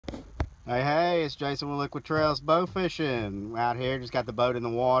Hey, it's Jason with Liquid Trails Bowfishing. Out here, just got the boat in the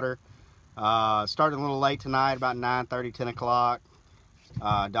water. Starting a little late tonight, about 9:30, 10 o'clock.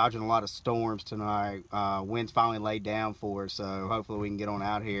 Dodging a lot of storms tonight. Wind's finally laid down for us, so hopefully we can get on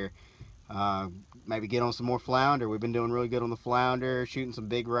out here. Uh, Maybe get on some more flounder. We've been doing really good on the flounder, shooting some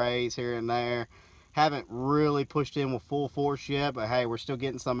big rays here and there. Haven't really pushed in with full force yet, but hey, we're still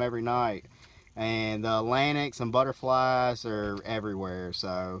getting some every night. And the Atlantics and butterflies are everywhere,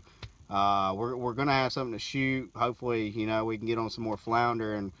 so we're gonna have something to shoot. Hopefully, we can get on some more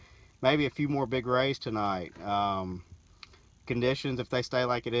flounder and maybe a few more big rays tonight. Conditions, if they stay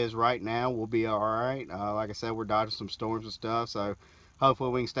like it is right now, we'll be all right. Like I said, we're dodging some storms and stuff, so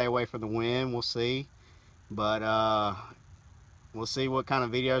hopefully we can stay away from the wind. We'll see, but we'll see what kind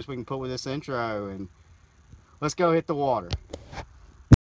of videos we can put with this intro, and let's go hit the water.